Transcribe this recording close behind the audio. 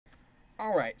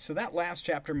Alright, so that last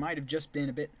chapter might have just been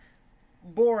a bit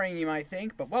boring, you might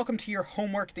think, but welcome to your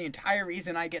homework, the entire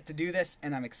reason I get to do this,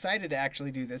 and I'm excited to actually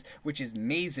do this, which is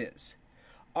mazes.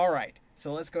 Alright,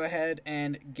 so let's go ahead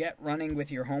and get running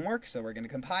with your homework. So we're going to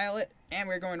compile it, and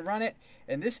we're going to run it,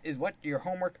 and this is what your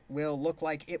homework will look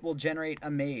like. It will generate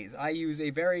a maze. I use a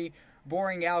very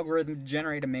boring algorithm to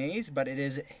generate a maze, but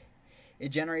it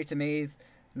generates a maze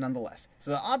nonetheless. So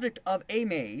the object of a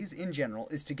maze, in general,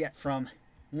 is to get from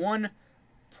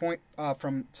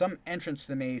from some entrance to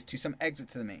the maze to some exit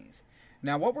to the maze.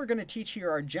 Now, what we're going to teach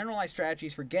here are generalized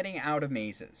strategies for getting out of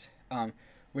mazes,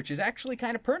 which is actually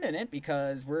kind of pertinent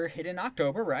because we're hitting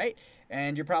October, right?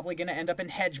 And you're probably going to end up in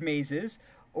hedge mazes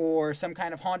or some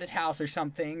kind of haunted house or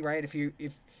something, right? If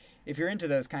you're into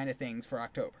those kind of things for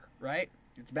October, right?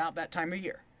 It's about that time of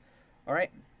year. All right.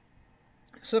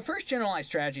 So the first generalized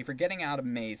strategy for getting out of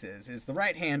mazes is the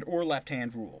right hand or left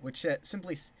hand rule, which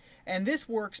simply, and this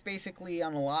works basically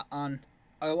on a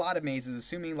lot of mazes,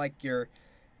 assuming like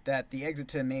that the exit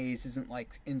to a maze isn't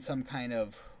like in some kind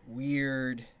of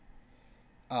weird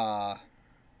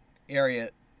area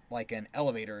like an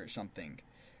elevator or something,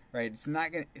 right? It's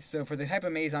not gonna. So for the type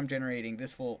of maze I'm generating,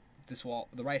 the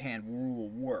right hand rule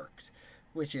works,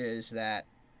 which is that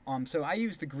so I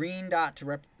use the green dot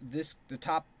to the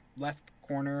top left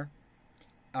corner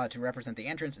to represent the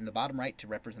entrance and the bottom right to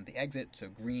represent the exit, so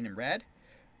green and red.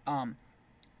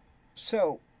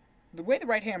 So the way the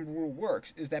right hand rule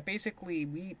works is that basically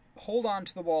we hold on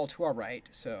to the wall to our right.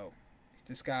 So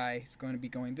this guy is going to be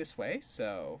going this way,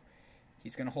 so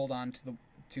he's going to hold on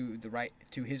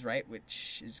to his right,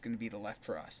 which is going to be the left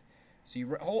for us. So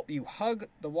you hug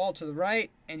the wall to the right,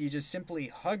 and you just simply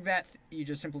hug that. You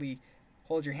just simply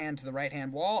hold your hand to the right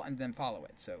hand wall and then follow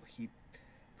it. So he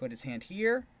put his hand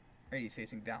here, right? He's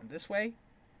facing down this way.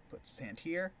 Puts his hand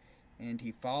here, and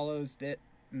he follows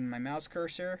my mouse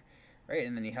cursor, right?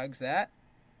 And then he hugs that.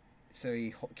 So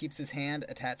he keeps his hand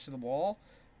attached to the wall,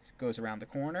 goes around the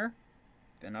corner,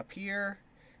 then up here,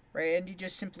 right? And he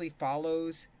just simply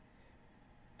follows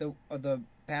the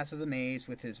path of the maze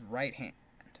with his right hand,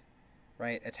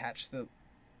 right? Attached to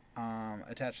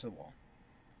the wall.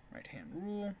 Right hand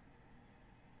rule,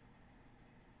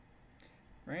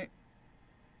 right?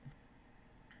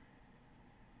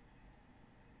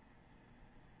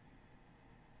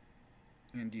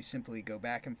 And you simply go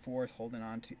back and forth, holding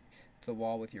on to the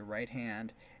wall with your right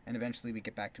hand, and eventually we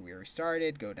get back to where we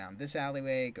started, go down this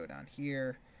alleyway, go down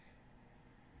here,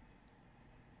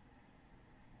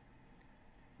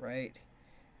 right?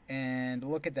 And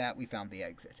look at that, we found the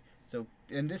exit. So,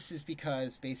 and this is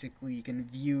because basically you can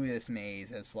view this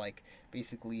maze as like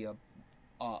basically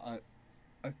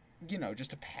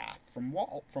just a path from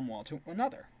wall to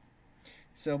another.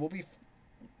 So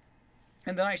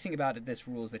and the nice thing about this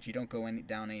rule is that you don't go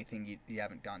down anything you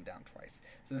haven't gone down twice.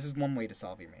 So this is one way to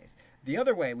solve your maze. The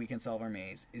other way we can solve our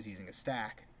maze is using a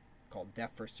stack called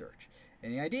depth first search.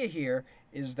 And the idea here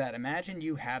is that imagine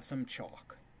you have some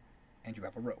chalk and you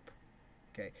have a rope.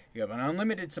 Okay, you have an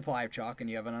unlimited supply of chalk and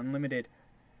you have an unlimited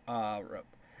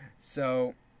rope.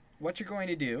 So what you're going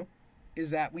to do is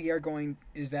that we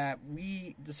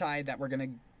decide that we're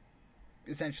going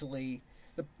to essentially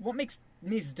what makes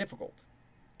mazes difficult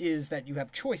is that you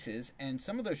have choices, and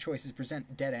some of those choices present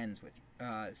you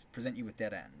with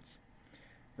dead ends,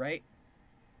 right?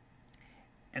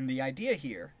 And the idea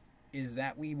here is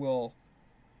that we will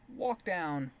walk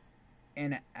down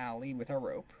an alley with our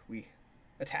rope. We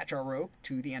attach our rope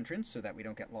to the entrance so that we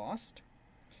don't get lost,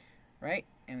 right?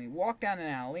 And we walk down an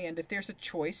alley, and if there's a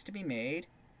choice to be made,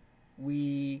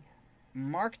 we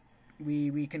have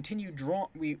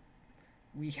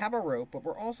our rope, but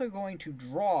we're also going to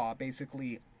draw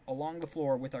basically along the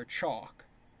floor with our chalk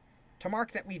to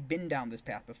mark that we've been down this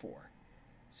path before.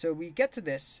 So we get to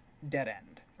this dead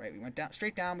end, right? We went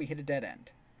straight down, we hit a dead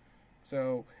end.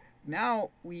 So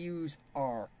now we use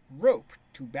our rope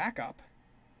to back up,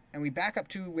 and we back up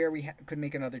to where we could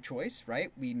make another choice,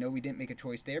 right? We know we didn't make a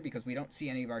choice there because we don't see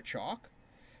any of our chalk,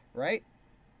 right?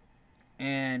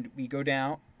 And we go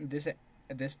down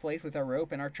this place with our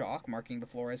rope and our chalk, marking the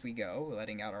floor as we go,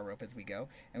 letting out our rope as we go,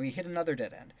 and we hit another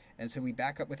dead end. And so we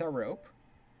back up with our rope,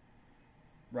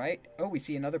 right? Oh, we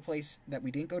see another place that we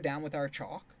didn't go down with our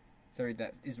chalk. Sorry,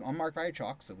 that is unmarked by our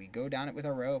chalk, so we go down it with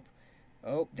our rope.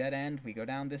 Oh, dead end. We go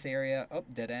down this area. Oh,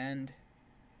 dead end.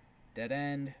 Dead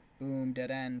end. Boom, dead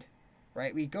end.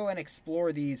 Right? We go and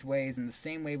explore these ways in the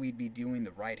same way we'd be doing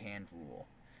the right-hand rule.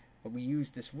 But we use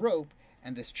this rope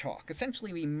and this chalk.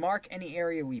 Essentially, we mark any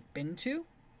area we've been to,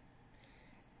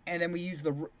 and then we use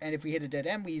and if we hit a dead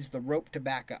end, we use the rope to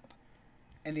back up.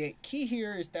 And the key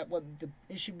here is that what the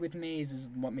issue with maze is,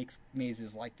 what makes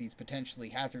mazes like these potentially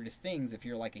hazardous things if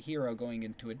you're like a hero going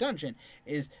into a dungeon,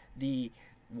 is the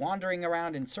wandering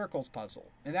around in circles puzzle.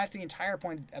 And that's the entire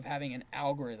point of having an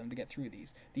algorithm to get through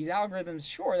these. These algorithms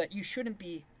sure that you shouldn't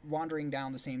be wandering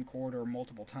down the same corridor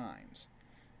multiple times,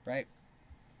 right?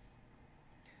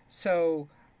 So,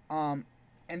 and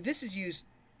this is used,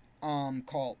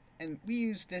 called, and we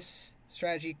use this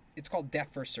strategy, it's called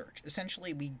depth first search.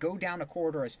 Essentially, we go down a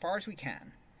corridor as far as we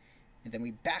can, and then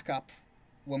we back up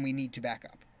when we need to back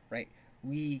up, right?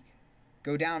 We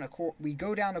go down a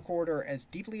corridor as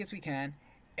deeply as we can,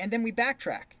 and then we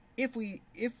backtrack if we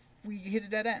hit a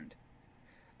dead end.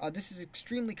 This is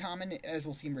extremely common, as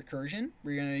we'll see in recursion.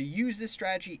 We're going to use this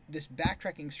strategy, this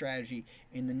backtracking strategy,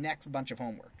 in the next bunch of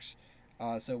homeworks.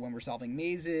 So when we're solving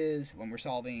mazes, when we're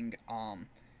solving,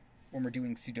 when we're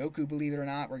doing Sudoku, believe it or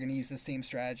not, we're going to use the same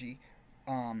strategy.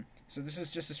 So this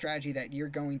is just a strategy that you're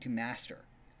going to master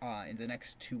in the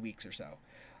next 2 weeks or so,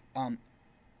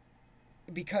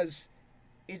 because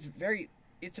it's a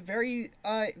very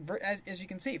as you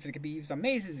can see, if it can be used on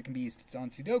mazes, it can be used on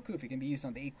Sudoku, if it can be used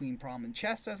on the 8-queen problem in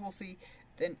chess, as we'll see,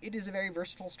 then it is a very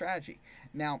versatile strategy.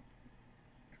 Now,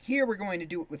 here we're going to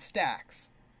do it with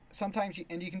stacks. Sometimes you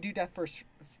can do depth first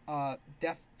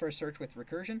search with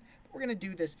recursion, but we're going to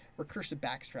do this recursive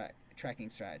backtracking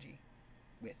strategy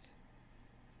with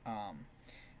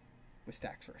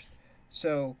stacks first.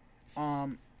 So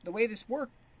the way this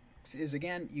works is,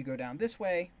 again, you go down this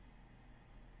way,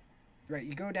 right?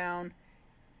 You go down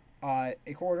a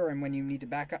corridor, and when you need to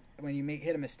back up, when you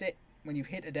hit a mistake, when you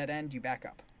hit a dead end, you back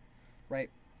up, right?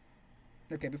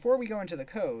 Okay, before we go into the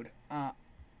code,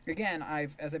 again,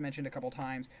 as I mentioned a couple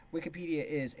times, Wikipedia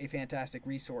is a fantastic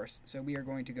resource, so we are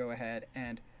going to go ahead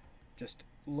and just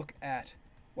look at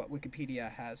what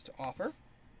Wikipedia has to offer.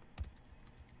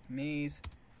 Maze.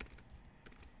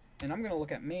 And I'm going to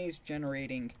look at maze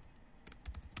generating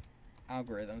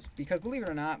algorithms, because believe it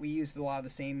or not, we use a lot of the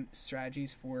same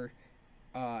strategies for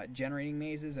generating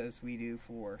mazes as we do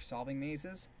for solving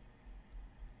mazes.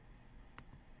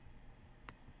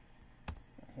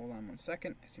 Hold on one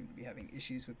second. I seem to be having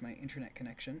issues with my internet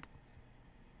connection.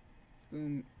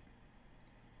 Boom.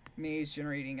 Maze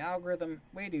generating algorithm.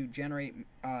 Way to generate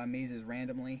mazes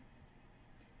randomly.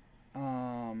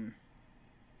 So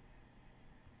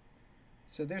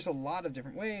there's a lot of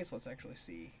different ways. Let's actually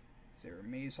see. Is there a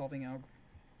maze solving algorithm?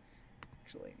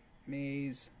 Actually,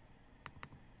 maze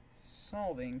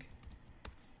solving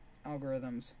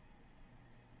algorithms.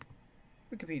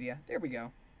 Wikipedia. There we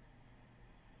go.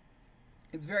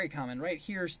 It's very common, right?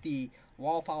 Here's the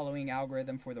wall following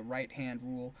algorithm for the right hand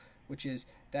rule, which is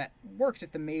that works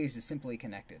if the maze is simply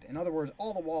connected. In other words,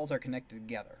 all the walls are connected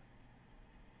together.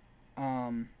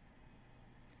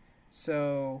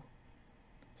 So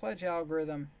pledge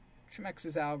algorithm,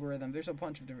 Tremex's algorithm, there's a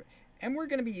bunch of different, and we're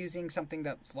going to be using something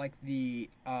that's like the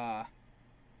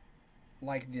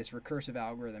like this recursive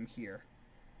algorithm here.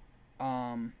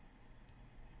 Jeez.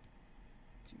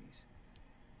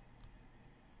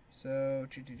 So,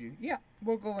 yeah,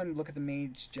 we'll go and look at the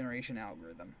maze generation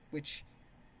algorithm, which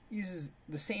uses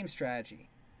the same strategy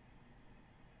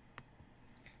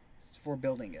for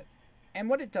building it. And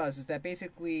what it does is that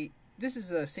basically, this is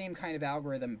the same kind of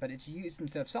algorithm, but it's used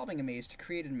instead of solving a maze to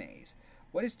create a maze.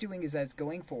 What it's doing is that it's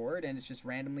going forward, and it's just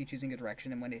randomly choosing a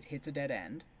direction, and when it hits a dead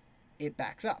end, it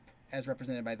backs up, as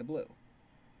represented by the blue.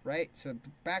 Right? So it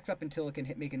backs up until it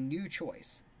can make a new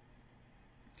choice.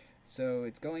 So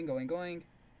it's going,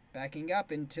 backing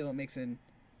up until it makes a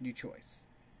new choice.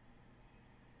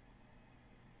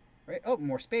 Right? Oh,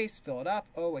 more space, fill it up.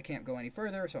 Oh, I can't go any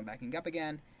further, so I'm backing up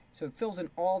again. So it fills in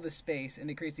all the space, and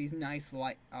it creates these nice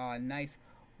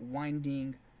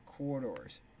winding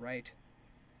corridors, right?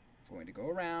 I'm going to go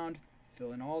around,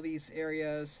 fill in all these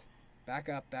areas, back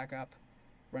up.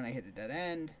 When I hit a dead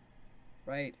end,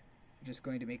 right? I'm just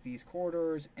going to make these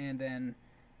corridors, and then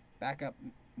back up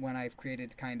when I've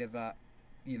created kind of a,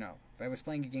 you know, if I was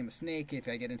playing a game of Snake, if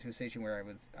I get into a situation where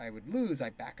I would lose, I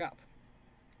back up.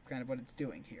 It's kind of what it's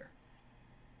doing here.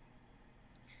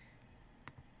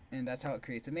 And that's how it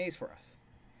creates a maze for us.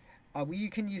 We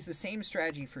can use the same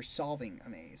strategy for solving a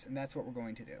maze, and that's what we're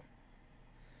going to do.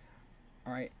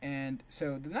 Alright, and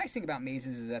so the nice thing about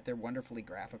mazes is that they're wonderfully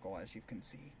graphical, as you can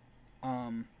see.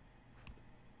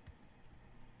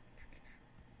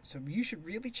 So you should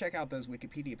really check out those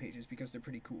Wikipedia pages because they're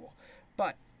pretty cool.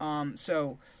 But,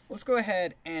 so let's go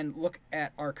ahead and look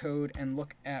at our code and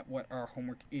look at what our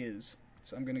homework is.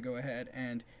 So I'm going to go ahead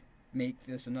and make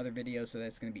this another video so that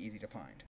it's going to be easy to find.